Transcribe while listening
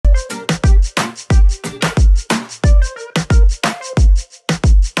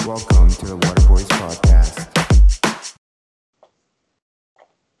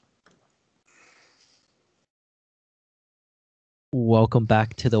Welcome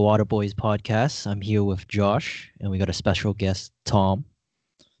back to the Waterboys podcast. I'm here with Josh, and we got a special guest, Tom.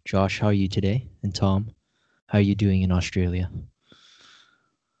 Josh, how are you today? And Tom, how are you doing in Australia?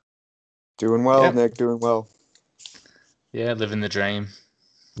 Doing well, Yep. Nick. Doing well. Yeah, living the dream.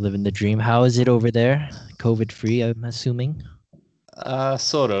 Living the dream. How is it over there? COVID-free, I'm assuming.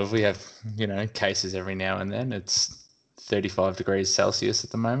 Sort of. We have, cases every now and then. It's 35 degrees Celsius at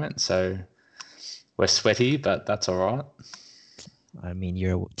the moment, so we're sweaty, but that's all right. I mean,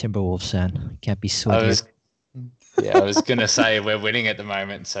 you're a Timberwolves fan. Can't be I sweaty. was gonna say we're winning at the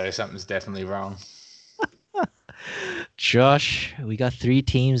moment, so something's definitely wrong. Josh, we got three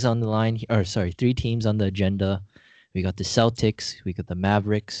teams on the agenda. We got the Celtics, we got the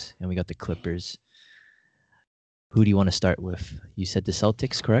Mavericks, and we got the Clippers. Who do you want to start with? You said the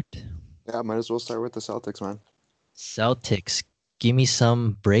Celtics, correct? Yeah, might as well start with the Celtics, man. Celtics, give me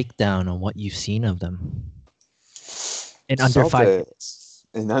some breakdown on what you've seen of them. In under 5 minutes.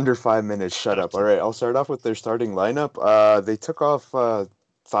 In under 5 minutes, shut up. All right, I'll start off with their starting lineup. They took off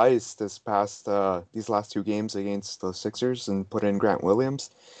Theis these last two games against the Sixers and put in Grant Williams.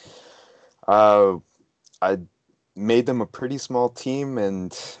 I made them a pretty small team,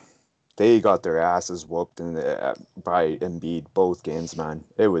 and they got their asses whooped by Embiid both games, man.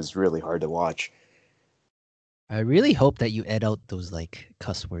 It was really hard to watch. I really hope that you edit out those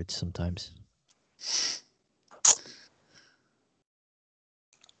cuss words sometimes.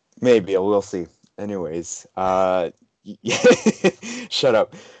 Maybe, we'll see. Anyways, shut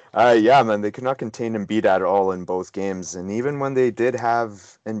up. Yeah, man, they could not contain Embiid at all in both games. And even when they did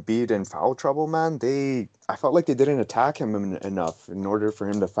have Embiid in foul trouble, man, I felt like they didn't attack him enough in order for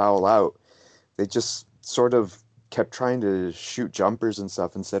him to foul out. They just sort of kept trying to shoot jumpers and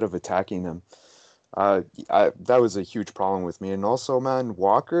stuff instead of attacking him. That was a huge problem with me. And also, man,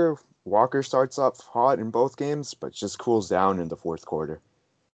 Walker starts off hot in both games, but just cools down in the fourth quarter.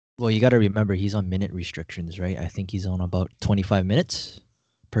 Well, you got to remember he's on minute restrictions, right? I think he's on about 25 minutes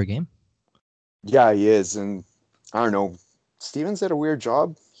per game. Yeah, he is. And I don't know, Stevens did a weird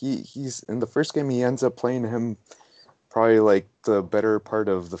job. He's in the first game, he ends up playing him probably the better part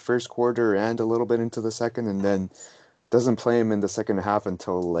of the first quarter and a little bit into the second, and then doesn't play him in the second half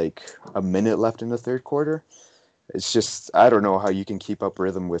until a minute left in the third quarter. It's just, I don't know how you can keep up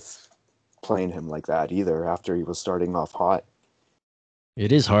rhythm with playing him like that either after he was starting off hot.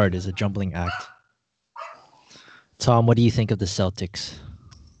 It is hard as a jumbling act. Tom, what do you think of the Celtics?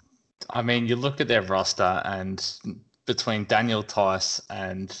 I mean, you look at their roster, and between Daniel Tice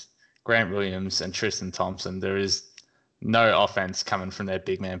and Grant Williams and Tristan Thompson, there is no offense coming from their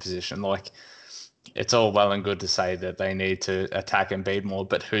big man position. It's all well and good to say that they need to attack Embiid more,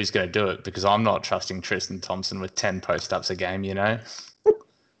 but who's going to do it? Because I'm not trusting Tristan Thompson with 10 post-ups a game, really.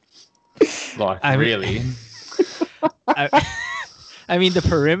 I mean, the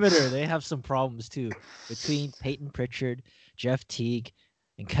perimeter, they have some problems too. Between Peyton Pritchard, Jeff Teague,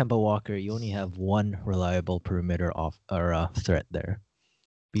 and Kemba Walker, you only have one reliable perimeter threat there.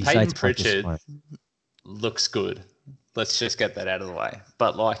 Peyton Pritchard looks good. Let's just get that out of the way.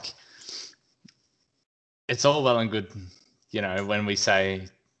 But it's all well and good, when we say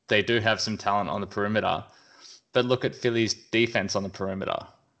they do have some talent on the perimeter, but look at Philly's defense on the perimeter.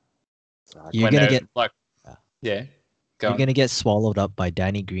 You're going to get You're going to get swallowed up by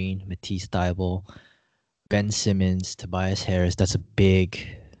Danny Green, Matisse Thybulle, Ben Simmons, Tobias Harris. Those are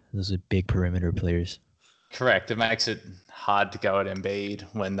big perimeter players. Correct. It makes it hard to go at Embiid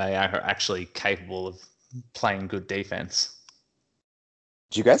when they are actually capable of playing good defense.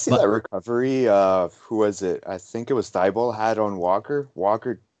 Did you guys see that recovery? Who was it? I think it was Thybulle had on Walker.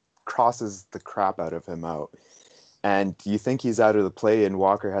 Walker crosses the crap out of him out. And you think he's out of the play, and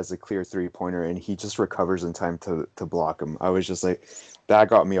Walker has a clear three-pointer, and he just recovers in time to block him. I was just like, that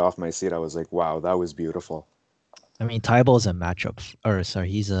got me off my seat. I was like, wow, that was beautiful. I mean, Thybulle is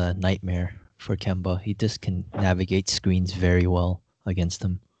he's a nightmare for Kemba. He just can navigate screens very well against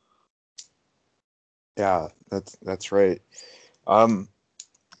him. Yeah, that's right. What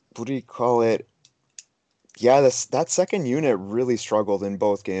do you call it? Yeah, that second unit really struggled in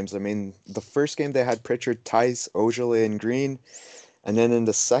both games. I mean, the first game they had Pritchard, Tice, Ojale, and Green. And then in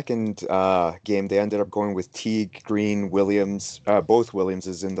the second game, they ended up going with Teague, Green, Williams. Both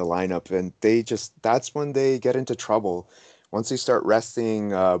Williamses in the lineup. And that's when they get into trouble. Once they start resting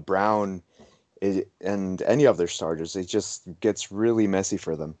Brown and any of their starters, it just gets really messy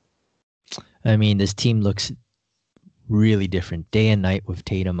for them. I mean, this team looks really different day and night with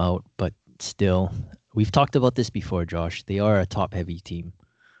Tatum out, but still... We've talked about this before, Josh. They are a top-heavy team.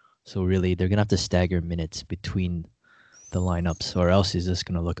 So really, they're going to have to stagger minutes between the lineups, or else it's just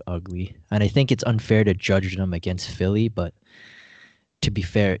going to look ugly. And I think it's unfair to judge them against Philly, but to be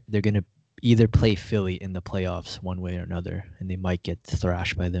fair, they're gonna either play Philly in the playoffs one way or another, and they might get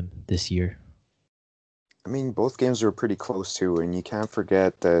thrashed by them this year. I mean, both games were pretty close too, and you can't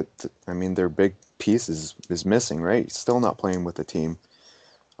forget that. I mean, their big piece is missing, right? He's still not playing with the team.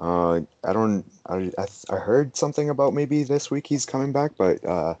 I don't. I heard something about maybe this week he's coming back,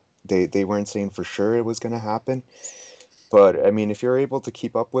 but they weren't saying for sure it was going to happen. But I mean, if you're able to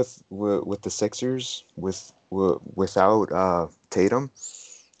keep up with the Sixers without Tatum,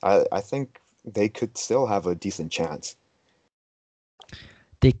 I think they could still have a decent chance.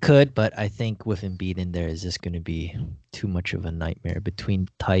 They could, but I think with Embiid in there, is just going to be too much of a nightmare between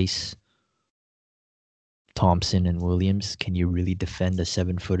Tice, Thompson, and Williams. Can you really defend a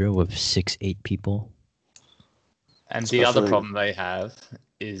 7-footer with 6'8" people? And the other problem they have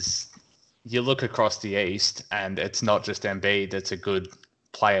is you look across the East, and it's not just Embiid that's a good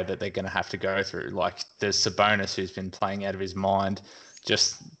player that they're going to have to go through. Like, there's Sabonis, who's been playing out of his mind.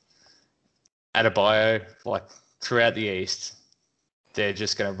 Just Adebayo, like, throughout the East, they're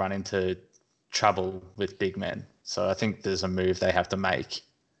just going to run into trouble with big men. So I think there's a move they have to make.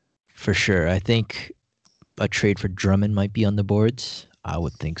 For sure. I think a trade for Drummond might be on the boards. I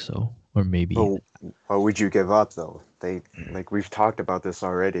would think so. Or maybe. Oh, what would you give up though? They, like we've talked about this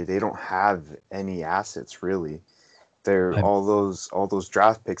already. They don't have any assets really. All those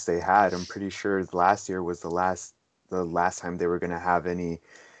draft picks they had. I'm pretty sure last year was the last time they were going to have any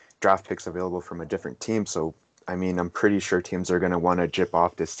draft picks available from a different team. So I mean, I'm pretty sure teams are going to want to jip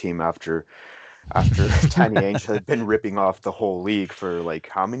off this team after Danny Ainge had been ripping off the whole league for like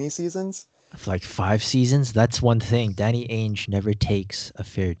how many seasons? Like 5 seasons. That's one thing. Danny Ainge never takes a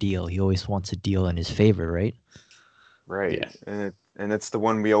fair deal. He always wants a deal in his favor, right? Right. Yeah. And it's the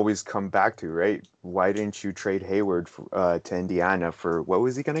one we always come back to, right? Why didn't you trade Hayward to Indiana for what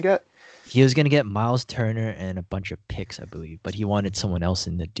was he going to get? He was going to get Miles Turner and a bunch of picks, I believe, but he wanted someone else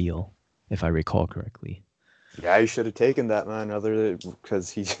in the deal, if I recall correctly. Yeah, he should have taken that, man, because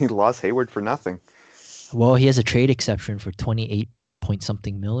he lost Hayward for nothing. Well, he has a trade exception for 28 point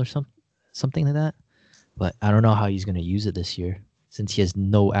something mil or something like that. But I don't know how he's going to use it this year since he has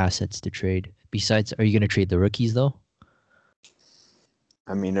no assets to trade. Besides, are you going to trade the rookies, though?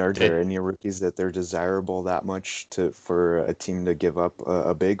 I mean, are there any rookies that they're desirable that much for a team to give up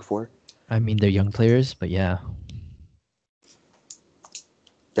a big for? I mean, they're young players, but yeah.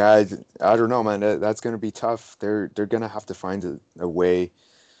 Yeah, I don't know, man. That's going to be tough. They're going to have to find a way.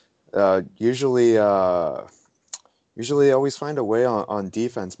 Usually they always find a way on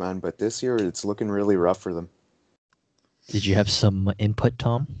defense, man. But this year it's looking really rough for them. Did you have some input,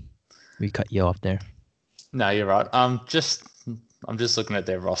 Tom? We cut you off there. No, you're right. I'm just looking at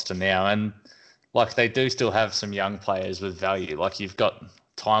their roster now, and like they do still have some young players with value. Like you've got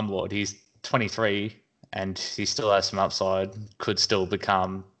Time Lord. He's 23. And he still has some upside, could still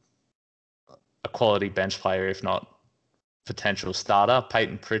become a quality bench player, if not potential starter.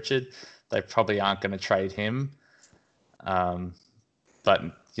 Peyton Pritchard, they probably aren't going to trade him. But,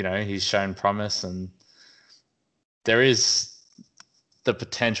 you know, he's shown promise and there is the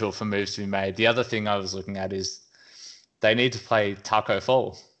potential for moves to be made. The other thing I was looking at is they need to play Taco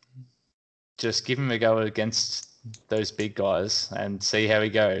Fall. Just give him a go against those big guys and see how he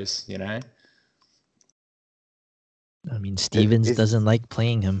goes, you know? I mean, Stevens doesn't like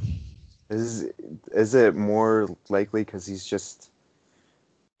playing him. Is it more likely because he's just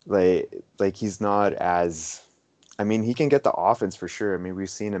like he's not as? I mean, he can get the offense for sure. I mean, we've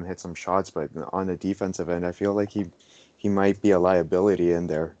seen him hit some shots, but on the defensive end, I feel like he might be a liability in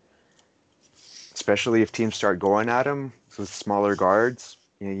there, especially if teams start going at him with smaller guards.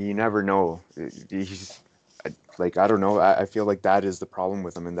 You never know. He's like I don't know. I feel like that is the problem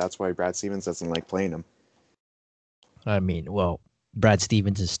with him, and that's why Brad Stevens doesn't like playing him. I mean, well, Brad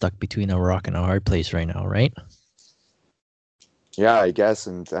Stevens is stuck between a rock and a hard place right now, right? Yeah, I guess.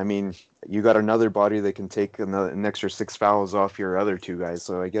 And I mean, you got another body that can take an extra 6 fouls off your other 2 guys.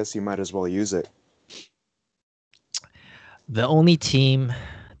 So I guess you might as well use it. The only team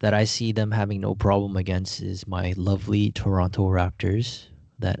that I see them having no problem against is my lovely Toronto Raptors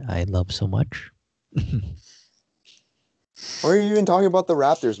that I love so much. Or are you even talking about the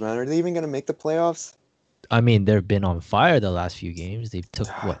Raptors, man? Are they even going to make the playoffs? I mean, they've been on fire the last few games. They've took,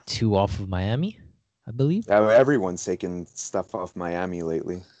 2 off of Miami, I believe? Yeah, everyone's taking stuff off Miami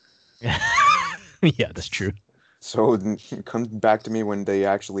lately. Yeah, that's true. So come back to me when they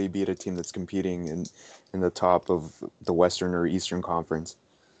actually beat a team that's competing in the top of the Western or Eastern Conference.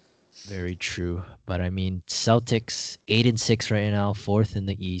 Very true. But I mean, Celtics 8-6 right now, 4th in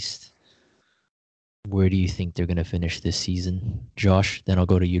the East. Where do you think they're going to finish this season? Josh, then I'll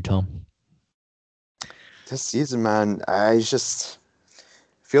go to you, Tom. This season, man,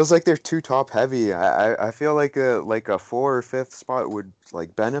 feels like they're too top heavy. I feel like a 4th or 5th spot would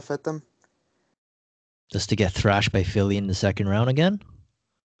like benefit them. Just to get thrashed by Philly in the second round again?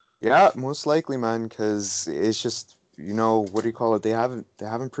 Yeah, most likely, man, because it's just, what do you call it? They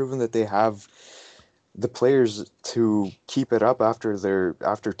haven't proven that they have the players to keep it up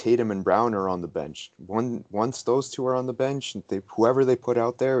after Tatum and Brown are on the bench. Once those two are on the bench, whoever they put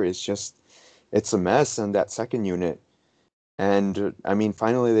out there is just, it's a mess in that second unit. And I mean,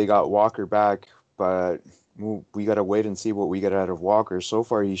 finally they got Walker back, but we got to wait and see what we get out of Walker. So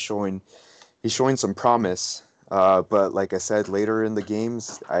far, he's showing some promise. But like I said, later in the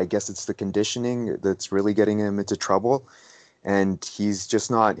games, I guess it's the conditioning that's really getting him into trouble, and he's just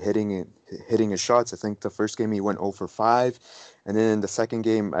not hitting his shots. I think the first game he went 0 for 5, and then in the second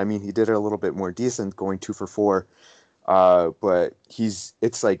game, I mean, he did it a little bit more decent, going 2 for 4. But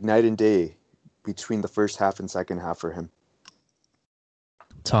it's like night and day between the first half and second half for him.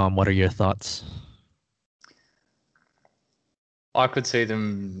 Tom, what are your thoughts? I could see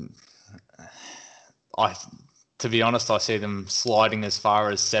them. To be honest, I see them sliding as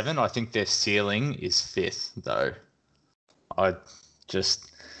far as 7. I think their ceiling is 5th, though. I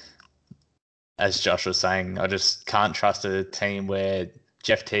just, as Josh was saying, I just can't trust a team where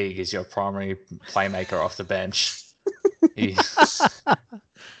Jeff Teague is your primary playmaker off the bench.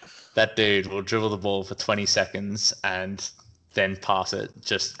 That dude will dribble the ball for 20 seconds and then pass it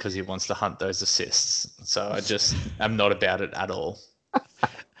just because he wants to hunt those assists. So I just am not about it at all.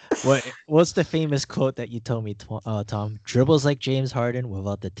 What's the famous quote that you told me, Tom? Dribbles like James Harden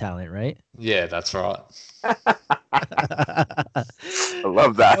without the talent, right? Yeah, that's right. I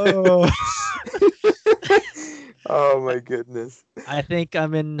love that. Oh my goodness. I think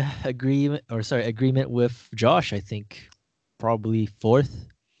I'm in agreement with Josh. I think probably 4th,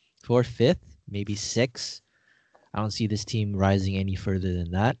 5th, maybe 6th. I don't see this team rising any further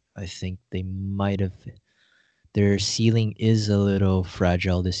than that. I think they might have. Their ceiling is a little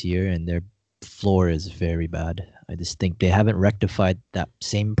fragile this year, and their floor is very bad. I just think they haven't rectified that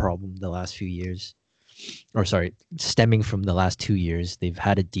same problem the last few years. Or sorry, stemming from the last 2 years. They've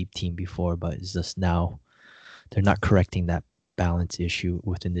had a deep team before, but it's just now they're not correcting that balance issue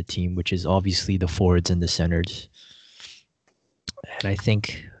within the team, which is obviously the forwards and the centers. And I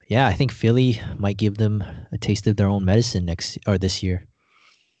think Philly might give them a taste of their own medicine this year.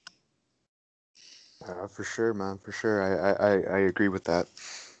 For sure, man. For sure. I agree with that.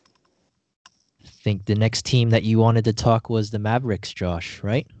 I think the next team that you wanted to talk was the Mavericks, Josh,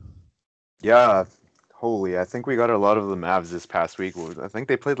 right? Yeah. Holy, I think we got a lot of the Mavs this past week. I think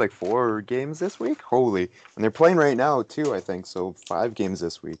they played like 4 games this week. Holy. And they're playing right now too, I think. So 5 games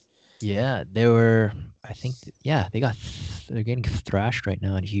this week. Yeah, they're getting thrashed right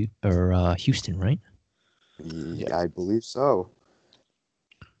now in Houston, right? Yeah, I believe so.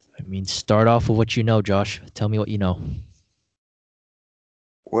 I mean, start off with what you know, Josh. Tell me what you know.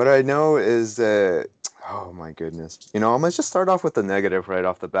 What I know is that, oh my goodness. I'm going to just start off with the negative right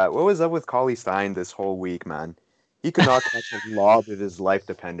off the bat. What was up with Cauley Stein this whole week, man? He could not catch a lob if his life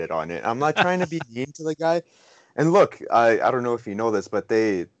depended on it. I'm not trying to be mean to the guy. And look, I don't know if you know this, but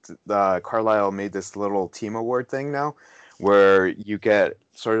Carlisle made this little team award thing now where you get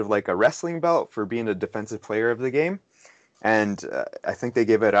sort of like a wrestling belt for being a defensive player of the game. And I think they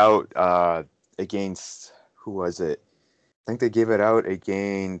gave it out against, who was it? I think they gave it out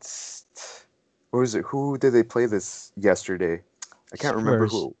against, what was it? Who did they play this yesterday? I can't remember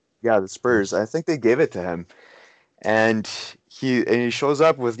who. Yeah, the Spurs. I think they gave it to him. And he shows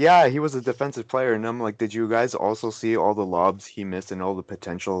up with, he was a defensive player. And I'm like, did you guys also see all the lobs he missed and all the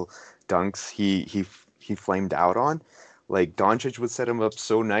potential dunks he flamed out on? Like, Doncic would set him up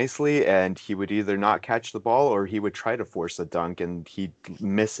so nicely, and he would either not catch the ball or he would try to force a dunk, and he'd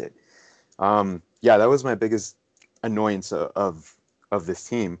miss it. That was my biggest annoyance of this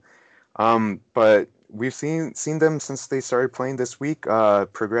team. But we've seen them since they started playing this week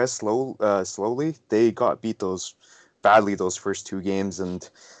progress slowly. They got beat badly those first 2 games, and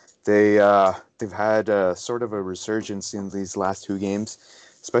they've had sort of a resurgence in these last 2 games.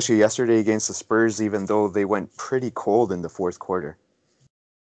 Especially yesterday against the Spurs, even though they went pretty cold in the 4th quarter.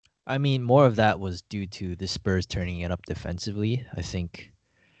 I mean, more of that was due to the Spurs turning it up defensively. I think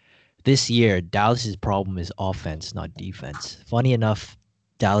this year, Dallas's problem is offense, not defense. Funny enough,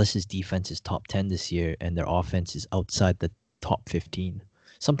 Dallas's defense is top 10 this year, and their offense is outside the top 15.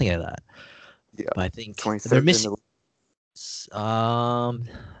 Something like that. Yeah, but I think they're missing. The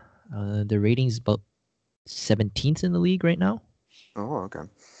rating's about 17th in the league right now. Oh, okay.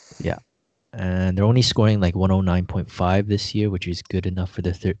 Yeah. And they're only scoring like 109.5 this year, which is good enough for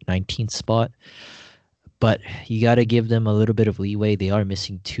the 19th spot. But you got to give them a little bit of leeway. They are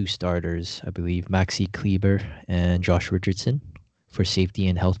missing 2 starters, I believe, Maxi Kleber and Josh Richardson for safety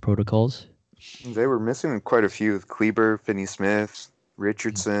and health protocols. They were missing quite a few. Kleber, Finney Smith,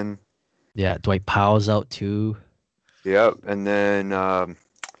 Richardson. Yeah, Dwight Powell's out too. Yep. And then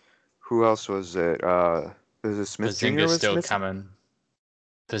who else was it? Was it Smith Jr. Porzingis was still missing? coming.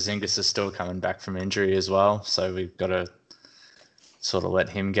 Porzingis is still coming back from injury as well, so we've got to sort of let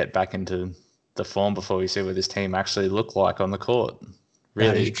him get back into the form before we see what this team actually look like on the court.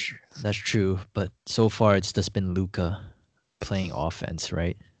 Really, that's true. But so far, it's just been Luka playing offense,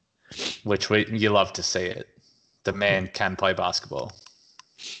 right? Which you love to see it. The man can play basketball.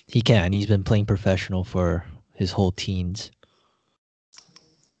 He can. He's been playing professional for his whole teens.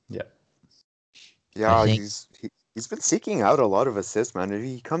 Yeah, he's been seeking out a lot of assists, man.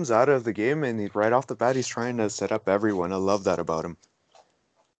 He comes out of the game and right off the bat, he's trying to set up everyone. I love that about him.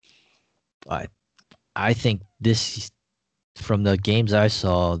 I think from the games I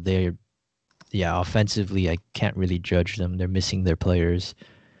saw, offensively, I can't really judge them. They're missing their players.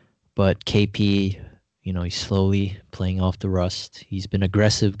 But KP, he's slowly playing off the rust. He's been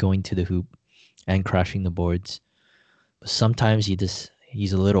aggressive going to the hoop and crashing the boards. But sometimes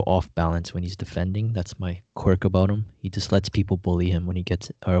he's a little off balance when he's defending. That's my quirk about him. He just lets people bully him when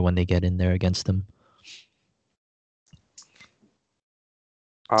they get in there against him.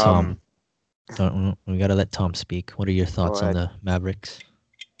 Tom, we gotta let Tom speak. What are your thoughts on the Mavericks?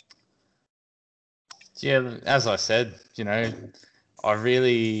 Yeah, as I said, I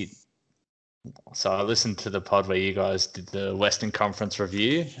listened to the pod where you guys did the Western Conference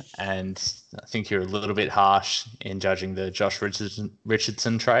review, and I think you're a little bit harsh in judging the Josh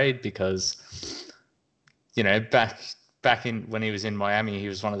Richardson trade because, back in when he was in Miami, he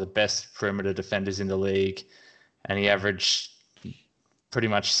was one of the best perimeter defenders in the league, and he averaged pretty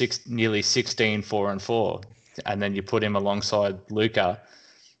much nearly 16, 4 and 4, and then you put him alongside Luka.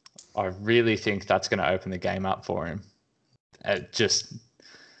 I really think that's going to open the game up for him. I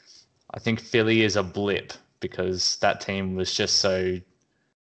think Philly is a blip because that team was just so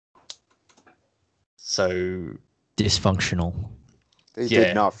dysfunctional. They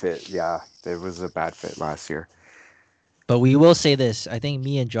did not fit. Yeah, it was a bad fit last year. But we will say this. I think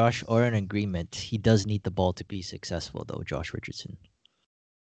me and Josh are in agreement. He does need the ball to be successful, though, Josh Richardson.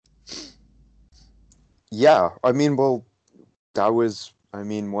 Yeah, that was,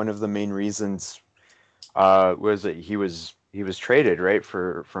 one of the main reasons was that he was traded, right,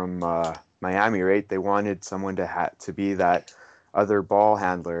 from Miami, right? They wanted someone to be that other ball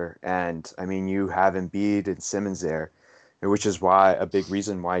handler, and you have Embiid and Simmons there, which is a big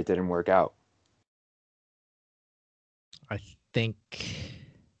reason why it didn't work out. I think.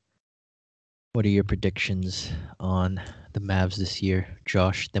 What are your predictions on the Mavs this year,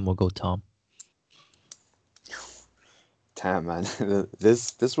 Josh? Then we'll go Tom. Damn, man,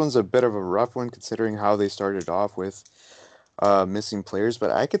 this one's a bit of a rough one considering how they started off with missing players,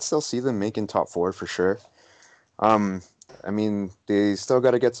 but I could still see them making top 4 for sure. They still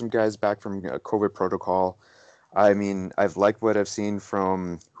got to get some guys back from COVID protocol. I've liked what I've seen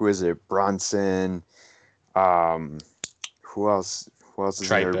from Bronson. Who else is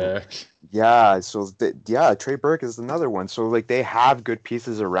Trey there? Burke. Yeah, Trey Burke is another one. So they have good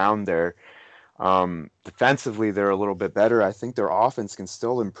pieces around there. Defensively, they're a little bit better. I think their offense can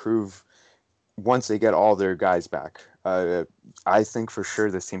still improve once they get all their guys back. I think for sure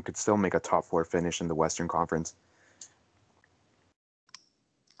this team could still make a top 4 finish in the Western Conference.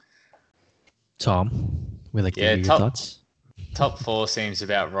 Tom, we like to hear your thoughts. Top 4 seems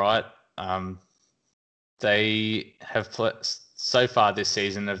about right. They have played so far this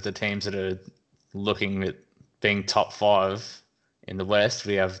season of the teams that are looking at being top 5 in the West.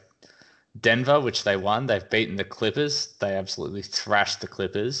 We have Denver, which they won. They've beaten the Clippers. They absolutely thrashed the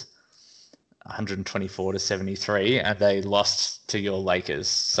Clippers, 124-73, and they lost to your Lakers.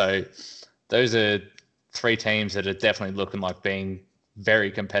 So those are 3 teams that are definitely looking like being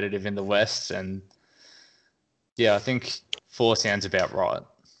very competitive in the West. And yeah, I think 4 sounds about right.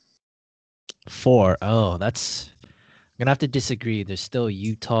 4. Oh, I'm gonna have to disagree. There's still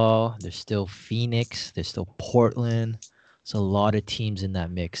Utah. There's still Phoenix. There's still Portland. There's a lot of teams in that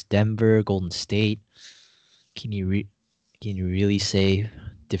mix. Denver, Golden State. Can you really say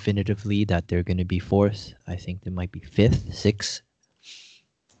definitively that they're going to be 4th? I think they might be 5th, 6th.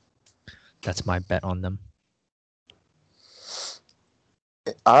 That's my bet on them.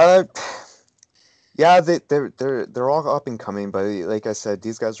 Yeah, they're all up and coming, but like I said,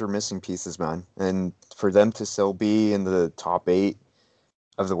 these guys were missing pieces, man. And for them to still be in the top 8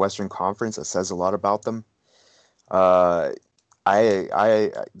 of the Western Conference, it says a lot about them.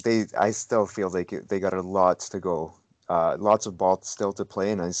 I still feel like they got a lot to go. Lots of ball still to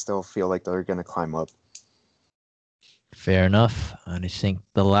play, and I still feel like they're gonna climb up. Fair enough. And I think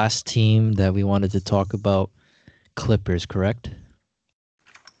the last team that we wanted to talk about, Clippers, correct?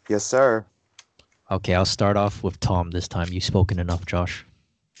 Yes, sir. Okay, I'll start off with Tom this time. You've spoken enough, Josh.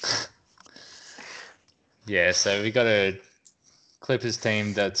 Yeah, so we got a Clippers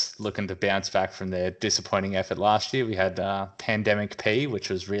team that's looking to bounce back from their disappointing effort last year. We had Pandemic P, which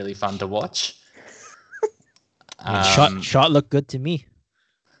was really fun to watch. I mean, shot looked good to me.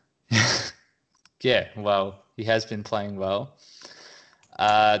 Yeah, well, he has been playing well.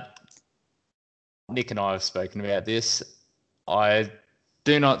 Nick and I have spoken about this. I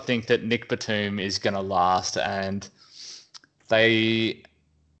do not think that Nick Batum is going to last, and they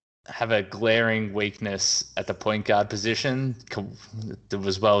have a glaring weakness at the point guard position. It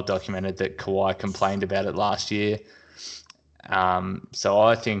was well documented that Kawhi complained about it last year. So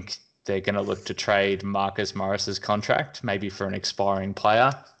I think they're going to look to trade Marcus Morris's contract, maybe for an expiring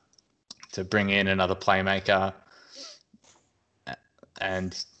player, to bring in another playmaker.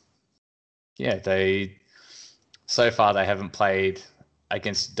 And yeah, so far they haven't played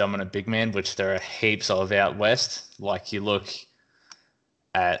against dominant big man, which there are heaps of out west. Like, you look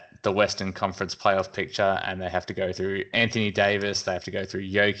at the Western Conference playoff picture, and they have to go through Anthony Davis, they have to go through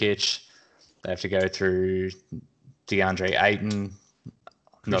Jokic, they have to go through DeAndre Ayton.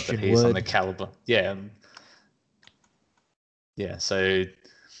 Not that he's on the caliber. Yeah. So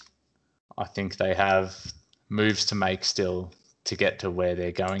I think they have moves to make still to get to where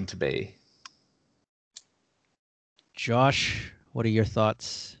they're going to be. Josh, what are your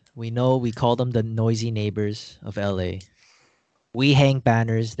thoughts? We know we call them the noisy neighbors of LA. We hang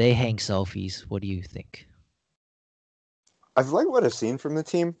banners, they hang selfies. What do you think? I've liked what I've seen from the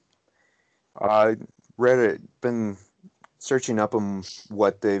team. Been searching up on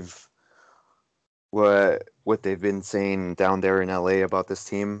what they've been saying down there in LA about this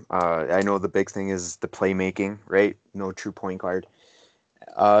team. I know the big thing is the playmaking, right? No true point guard.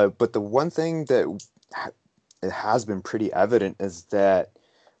 But the one thing that it has been pretty evident is that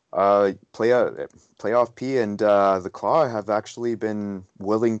Playoff P and the Claw have actually been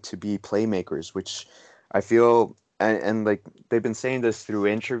willing to be playmakers, which I feel, and like they've been saying this through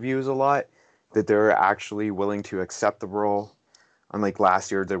interviews a lot, that they're actually willing to accept the role. Unlike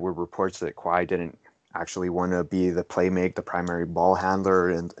last year, there were reports that Kawhi didn't actually want to be the primary ball handler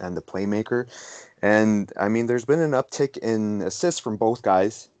and the playmaker. And I mean, there's been an uptick in assists from both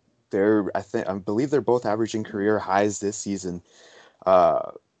guys. I believe they're both averaging career highs this season.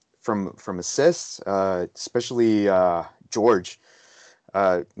 From assists, especially George.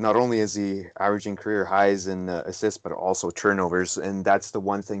 Not only is he averaging career highs in assists, but also turnovers, and that's the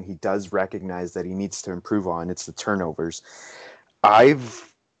one thing he does recognize that he needs to improve on. It's the turnovers.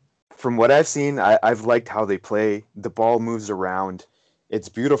 From what I've seen, I've liked how they play. The ball moves around. It's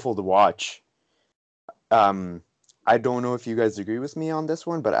beautiful to watch. I don't know if you guys agree with me on this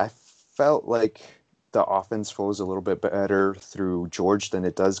one, but I felt like the offense flows a little bit better through George than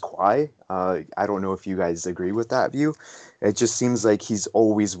it does Kawhi. I don't know if you guys agree with that view. It just seems like he's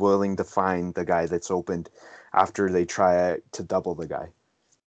always willing to find the guy that's opened after they try to double the guy.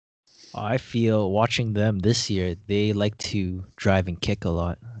 I feel watching them this year, they like to drive and kick a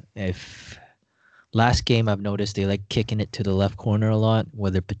lot. If last game I've noticed they like kicking it to the left corner a lot,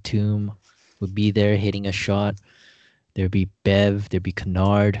 whether Batum would be there hitting a shot, there'd be Bev, there'd be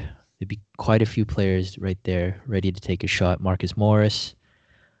Kennard, there'd be quite a few players right there ready to take a shot. Marcus Morris.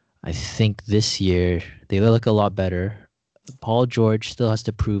 I think this year they look a lot better. Paul George still has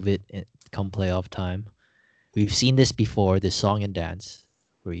to prove it come playoff time. We've seen this before, this song and dance,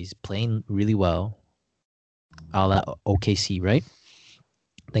 where he's playing really well, a la OKC, right?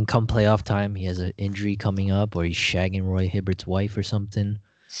 Then come playoff time, he has an injury coming up, or he's shagging Roy Hibbert's wife or something.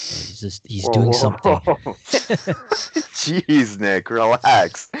 He's doing something. Jeez, Nick,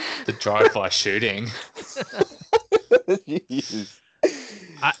 relax. The drive-by shooting. Jeez.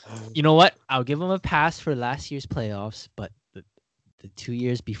 You know what? I'll give him a pass for last year's playoffs, but the 2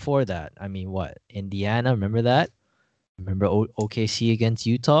 years before that, I mean, what? Indiana, remember that? Remember OKC against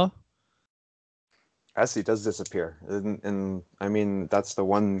Utah? Yes, he does disappear. And I mean, that's the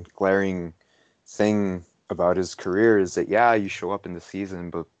one glaring thing about his career is that, yeah, you show up in the season,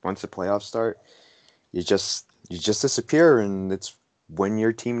 but once the playoffs start, you just disappear, and it's when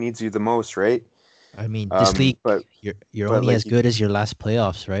your team needs you the most, right? I mean, this league, but you're only like as good as your last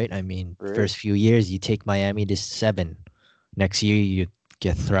playoffs, right? I mean, right? First few years, you take Miami to 7. Next year, you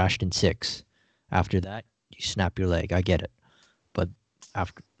get thrashed in 6. After that, you snap your leg. I get it. But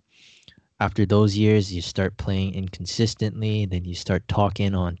After those years, you start playing inconsistently. Then you start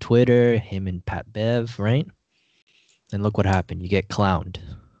talking on Twitter, him and Pat Bev, right? And look what happened. You get clowned.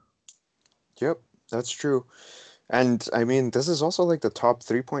 Yep, that's true. And I mean, this is also like the top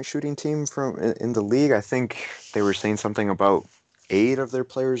 3-point shooting team from in the league. I think they were saying something about 8 of their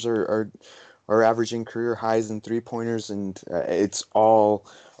players are averaging career highs in 3-pointers, and it's all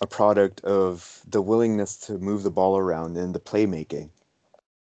a product of the willingness to move the ball around and the playmaking.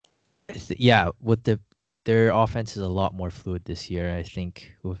 Yeah, with their offense is a lot more fluid this year. I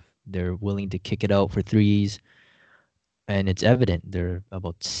think they're willing to kick it out for threes, and it's evident they're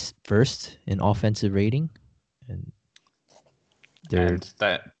about first in offensive rating, and they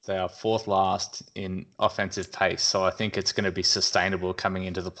are fourth last in offensive pace. So I think it's going to be sustainable coming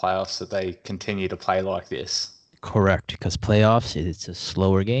into the playoffs that they continue to play like this. Correct, because playoffs it's a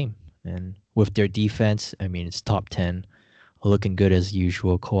slower game, and with their defense, I mean it's top 10, looking good as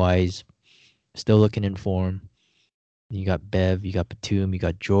usual. Kawhi's still looking in form. You got Bev, you got Batum, you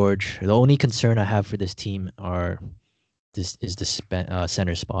got George. The only concern I have for this team is the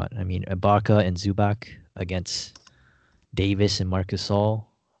center spot. I mean Ibaka and Zubac against Davis and Marc Gasol,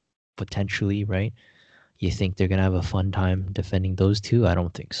 potentially, right? You think they're gonna have a fun time defending those two? I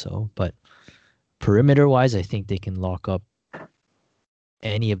don't think so. But perimeter-wise, I think they can lock up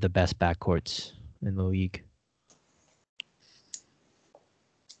any of the best backcourts in the league.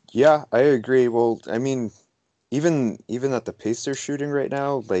 Yeah, I agree. Well, I mean, even at the pace they're shooting right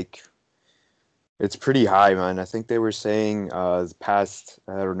now, like it's pretty high, man. I think they were saying the past,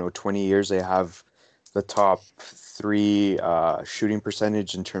 I don't know, 20 years they have the top 3 shooting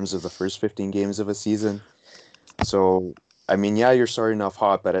percentage in terms of the first 15 games of a season. So, I mean, yeah, you're starting off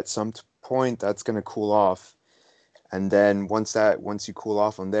hot, but at some point that's going to cool off. And then once you cool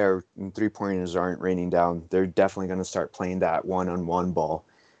off on there, 3-pointers aren't raining down. They're definitely going to start playing that one-on-one ball.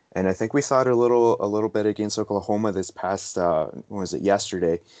 And I think we saw it a little bit against Oklahoma this past when was it,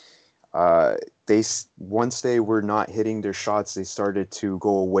 yesterday. Once they were not hitting their shots, they started to go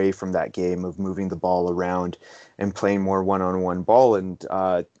away from that game of moving the ball around and playing more one-on-one ball. And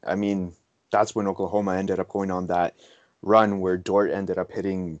I mean, that's when Oklahoma ended up going on that run where Dort ended up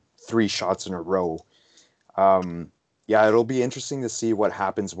hitting 3 shots in a row. Yeah, it'll be interesting to see what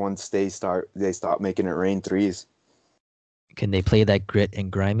happens once they stop making it rain threes. Can they play that grit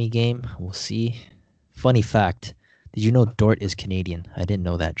and grimy game? We'll see. Funny fact, did you know Dort is Canadian? I didn't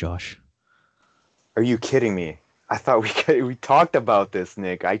know that, Josh. Are you kidding me? I thought we talked about this,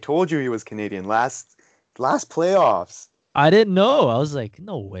 Nick. I told you he was Canadian last playoffs. I didn't know. I was like,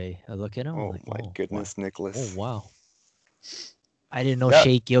 no way. I look at him. Oh my goodness, wow. Nicholas. Oh wow. I didn't know Yeah.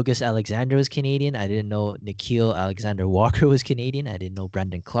 Shai Gilgeous-Alexander was Canadian. I didn't know Nickeil Alexander-Walker was Canadian. I didn't know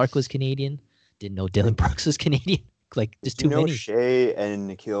Brandon Clark was Canadian. Didn't know Dylan Brooks was Canadian. Like, there's too many. Shai and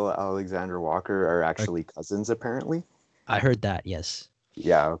Nickeil Alexander-Walker are actually cousins, apparently. I heard that, yes.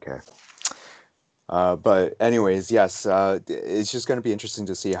 Yeah, okay. But anyways, yes, it's just going to be interesting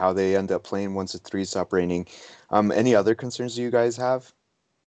to see how they end up playing once the threes stop raining. Any other concerns you guys have?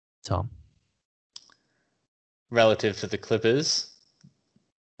 Tom? Relative to the Clippers,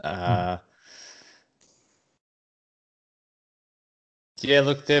 yeah,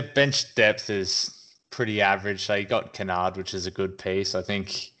 look, their bench depth is pretty average. They got Kennard, which is a good piece. I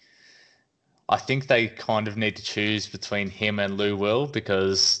think they kind of need to choose between him and Lou Will,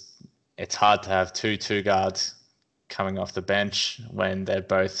 because it's hard to have two guards coming off the bench when they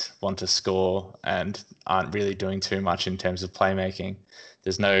both want to score and aren't really doing too much in terms of playmaking.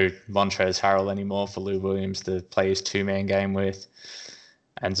 There's no Montrezl Harrell anymore for Lou Williams to play his 2-man game with.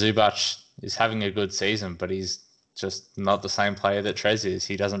 And Zubac is having a good season, but he's just not the same player that Trez is.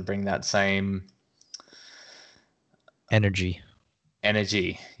 He doesn't bring that same energy.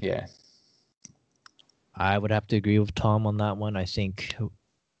 Yeah. I would have to agree with Tom on that one. I think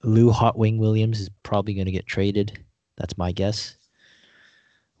Lou Hot Wing Williams is probably going to get traded. That's my guess.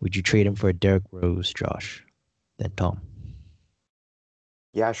 Would you trade him for a Derrick Rose, Josh? Then Tom.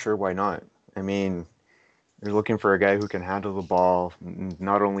 Yeah, sure, why not? I mean, you're looking for a guy who can handle the ball.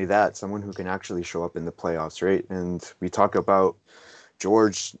 Not only that, someone who can actually show up in the playoffs, right? And we talk about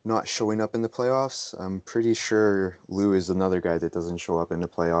George not showing up in the playoffs. I'm pretty sure Lou is another guy that doesn't show up in the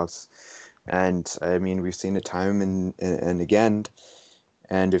playoffs. And I mean, we've seen it time and again.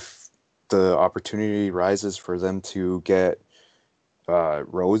 And if the opportunity rises for them to get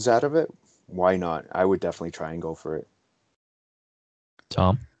Rose out of it, why not? I would definitely try and go for it.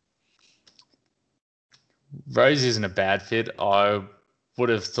 Tom? Rose isn't a bad fit. I would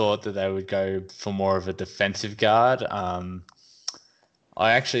have thought that they would go for more of a defensive guard.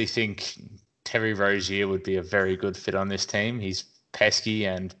 I actually think Terry Rozier would be a very good fit on this team. He's pesky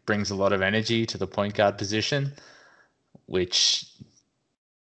and brings a lot of energy to the point guard position, which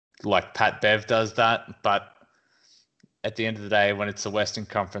like Pat Bev does that. But at the end of the day, when it's the Western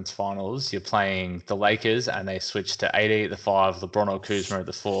Conference Finals, you're playing the Lakers and they switch to AD at the 5, LeBron or Kuzma at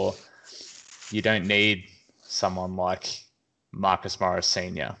the 4. You don't need someone like Marcus Morris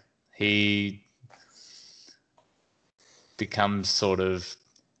Sr. He becomes sort of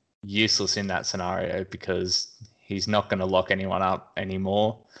useless in that scenario because he's not going to lock anyone up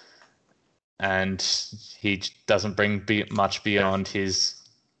anymore. And he doesn't bring much beyond his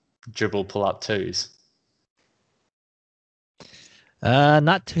dribble pull-up twos.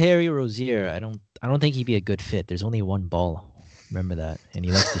 Not Terry Rozier. I don't think he'd be a good fit. There's only one ball. Remember that. And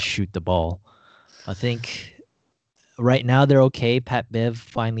he likes to shoot the ball. I think right now they're okay. Pat Bev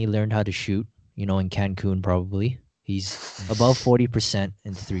finally learned how to shoot, in Cancun probably. He's above 40%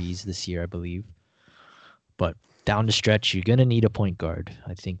 in threes this year, I believe. But down the stretch, you're going to need a point guard.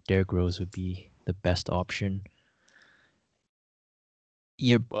 I think Derrick Rose would be the best option.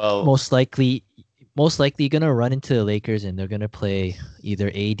 You're most likely going to run into the Lakers and they're going to play either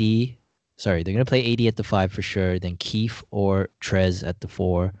AD. Sorry, they're going to play AD at the 5 for sure. Then Keith or Trez at the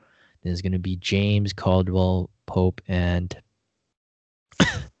 4. Then there's going to be James, Caldwell, Pope, and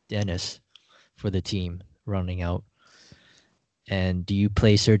Dennis for the team running out. And do you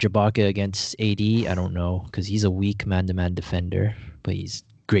play Serge Ibaka against AD? I don't know, because he's a weak man-to-man defender, but he's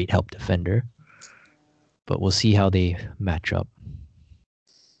a great help defender. But we'll see how they match up.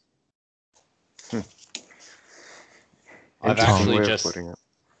 I've actually just...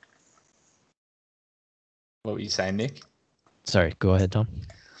 What were you saying, Nick? Sorry, go ahead, Tom.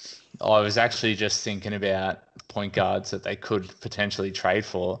 I was actually just thinking about point guards that they could potentially trade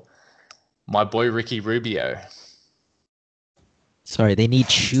for. My boy Ricky Rubio. Sorry, they need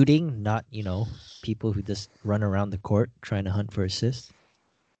shooting, not, people who just run around the court trying to hunt for assists.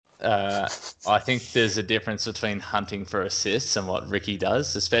 I think there's a difference between hunting for assists and what Ricky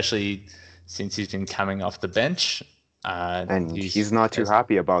does, especially since he's been coming off the bench. And he's not too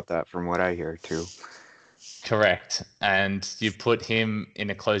happy about that from what I hear too. Correct. And you put him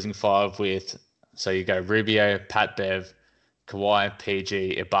in a closing 5 with, so you go Rubio, Pat Bev, Kawhi,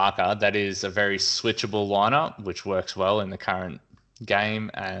 PG, Ibaka. That is a very switchable lineup, which works well in the current game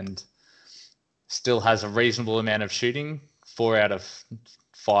and still has a reasonable amount of shooting. 4 out of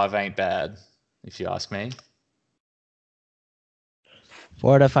 5 ain't bad, if you ask me.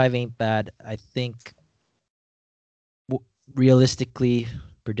 4 out of 5 ain't bad. I think realistically,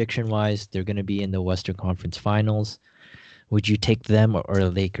 prediction-wise, they're going to be in the Western Conference Finals. Would you take them or the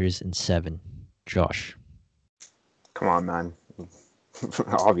Lakers in 7? Josh? Come on, man.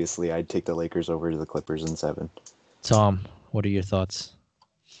 Obviously, I'd take the Lakers over to the Clippers in 7. Tom, what are your thoughts?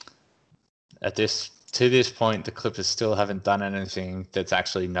 To this point, the Clippers still haven't done anything that's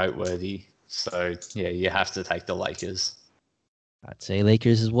actually noteworthy. So, yeah, you have to take the Lakers. I'd say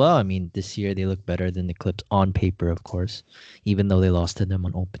Lakers as well. I mean, this year they look better than the Clips on paper, of course, even though they lost to them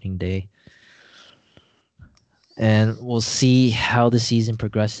on opening day. And we'll see how the season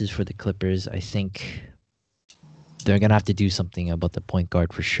progresses for the Clippers. I think they're going to have to do something about the point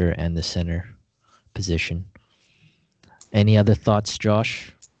guard for sure and the center position. Any other thoughts,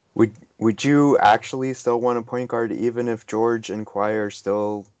 Josh? Would you actually still want a point guard even if George and Kawhi are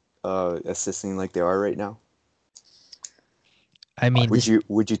still assisting like they are right now? I mean, would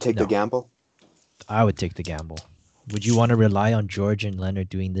you take the gamble? I would take the gamble. Would you want to rely on George and Leonard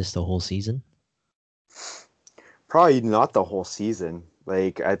doing this the whole season? Probably not the whole season.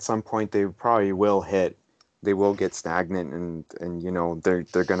 Like at some point they probably will hit. They will get stagnant and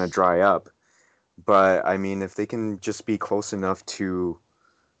they're gonna dry up. But I mean, if they can just be close enough to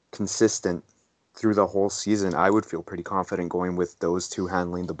consistent through the whole season, I would feel pretty confident going with those two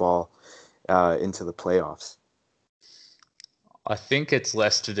handling the ball into the playoffs. I think it's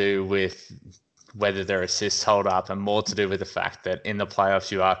less to do with whether their assists hold up and more to do with the fact that in the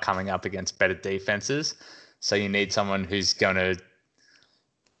playoffs you are coming up against better defenses. So you need someone who's going to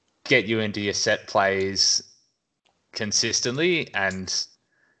get you into your set plays consistently and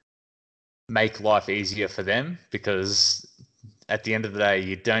make life easier for them, because at the end of the day,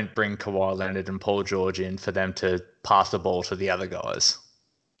 you don't bring Kawhi Leonard and Paul George in for them to pass the ball to the other guys.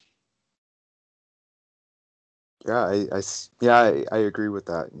 Yeah, I agree with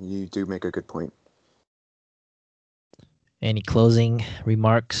that. You do make a good point. Any closing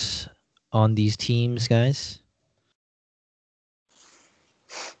remarks on these teams, guys?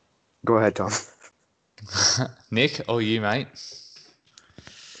 Go ahead, Tom. Nick, or you, mate?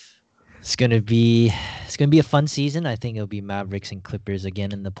 It's gonna be a fun season. I think it'll be Mavericks and Clippers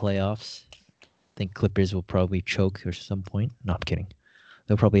again in the playoffs. think Clippers will probably choke at some point. No, I'm kidding.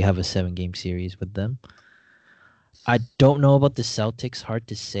 They'll probably have a 7-game series with them. I don't know about the Celtics. Hard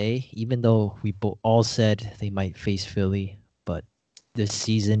to say, even though we all said they might face Philly. But this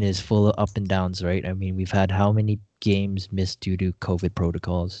season is full of up and downs, right? I mean, we've had how many games missed due to COVID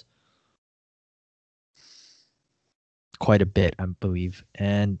protocols? Quite a bit, I believe.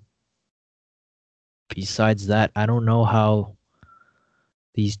 And besides that, I don't know how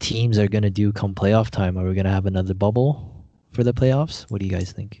these teams are going to do come playoff time. Are we going to have another bubble for the playoffs? What do you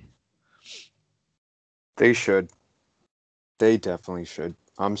guys think? They should. They definitely should.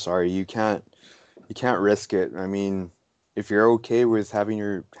 I'm sorry, you can't risk it. I mean, if you're okay with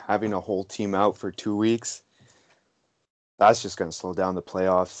having a whole team out for 2 weeks, that's just going to slow down the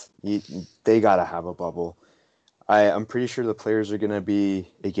playoffs. They got to have a bubble. I'm pretty sure the players are going to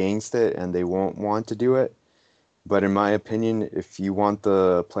be against it and they won't want to do it. But in my opinion, if you want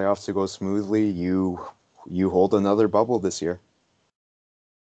the playoffs to go smoothly, you hold another bubble this year.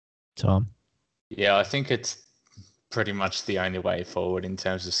 Tom? Yeah, I think it's pretty much the only way forward in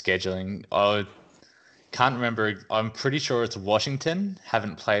terms of scheduling. I can't remember. I'm pretty sure it's Washington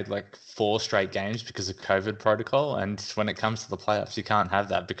haven't played like 4 straight games because of COVID protocol. And when it comes to the playoffs, you can't have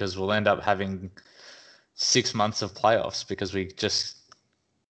that because we'll end up having 6 months of playoffs because we just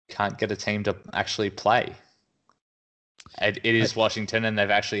can't get a team to actually play. It is Washington, and they've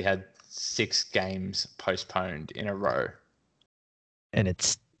actually had 6 games postponed in a row. And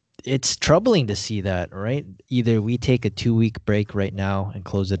it's troubling to see that, right? Either we take a 2-week break right now and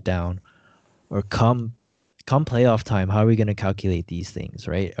close it down, or come playoff time, how are we going to calculate these things,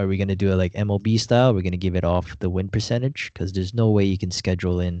 right? Are we going to do it like MLB style? We're going to give it off the win percentage? Because there's no way you can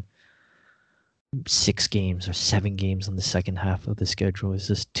schedule in 6 games or 7 games on the second half of the schedule. It's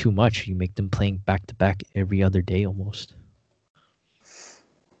just too much. You make them playing back-to-back every other day almost.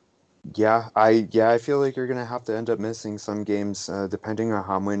 Yeah, I feel like you're gonna have to end up missing some games, depending on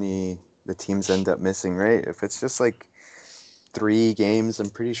how many the teams end up missing, right? If it's just like 3 games, I'm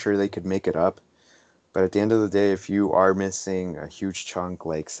pretty sure they could make it up. But at the end of the day, if you are missing a huge chunk,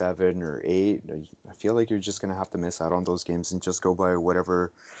 like 7 or 8, I feel like you're just gonna have to miss out on those games and just go by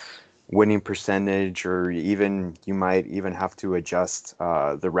whatever winning percentage, or even you might even have to adjust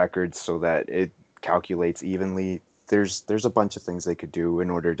the records so that it calculates evenly. There's a bunch of things they could do in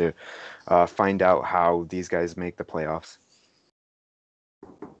order to find out how these guys make the playoffs.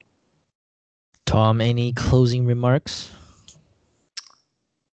 Tom, any closing remarks?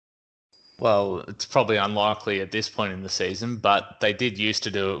 Well, it's probably unlikely at this point in the season, but they did used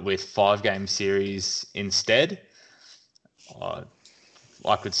to do it with 5-game series instead.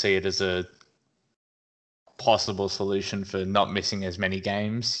 I could see it as a possible solution for not missing as many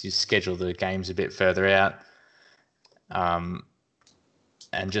games. You schedule the games a bit further out, and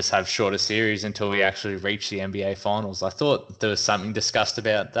just have shorter series until we actually reach the NBA Finals. I thought there was something discussed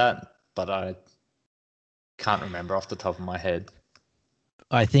about that, but I can't remember off the top of my head.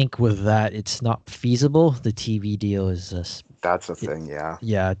 I think with that, it's not feasible. The TV deal is that's a thing, yeah.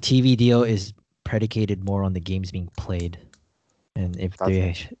 Yeah, TV deal is predicated more on the games being played, and if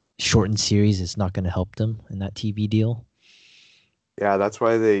they shorten series, it's not going to help them in that TV deal. Yeah, that's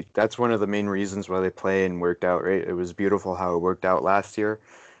one of the main reasons why they play and worked out, right? It was beautiful how it worked out last year,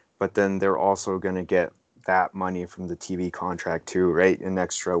 but then they're also going to get that money from the TV contract too, right? An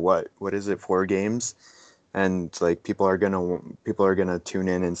extra what is it, 4 games? And like people are gonna tune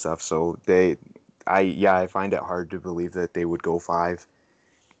in and stuff. So I find it hard to believe that they would go 5.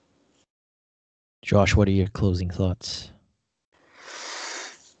 Josh, what are your closing thoughts?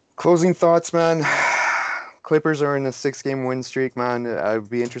 Closing thoughts, man. Clippers are in a 6-game win streak, man. I'd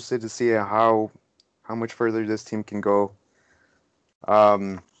be interested to see how much further this team can go.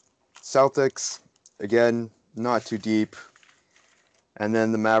 Celtics, again, not too deep. And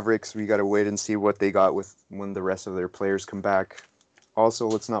then the Mavericks, we got to wait and see what they got when the rest of their players come back. Also,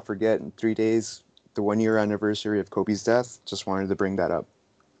 let's not forget, in 3 days, the 1-year anniversary of Kobe's death. Just wanted to bring that up.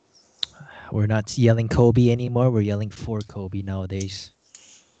 We're not yelling Kobe anymore. We're yelling for Kobe nowadays.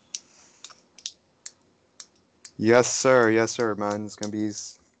 Yes, sir. Yes, sir, man. It's gonna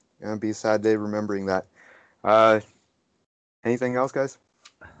be a sad day remembering that. Anything else, guys?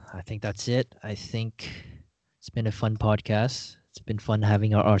 I think that's it. I think it's been a fun podcast. It's been fun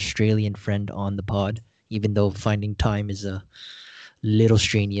having our Australian friend on the pod, even though finding time is a little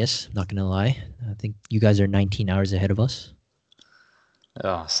strenuous, not going to lie. I think you guys are 19 hours ahead of us.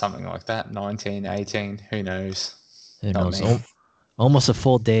 Oh, something like that. 19, 18, who knows? Who knows? Almost a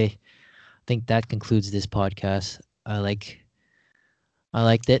full day. I think that concludes this podcast. I liked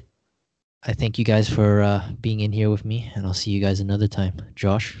it. I thank you guys for being in here with me, and I'll see you guys another time.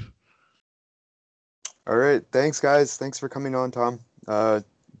 Josh? All right. Thanks, guys. Thanks for coming on, Tom.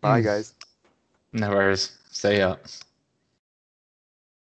 Bye, guys. No worries. See ya.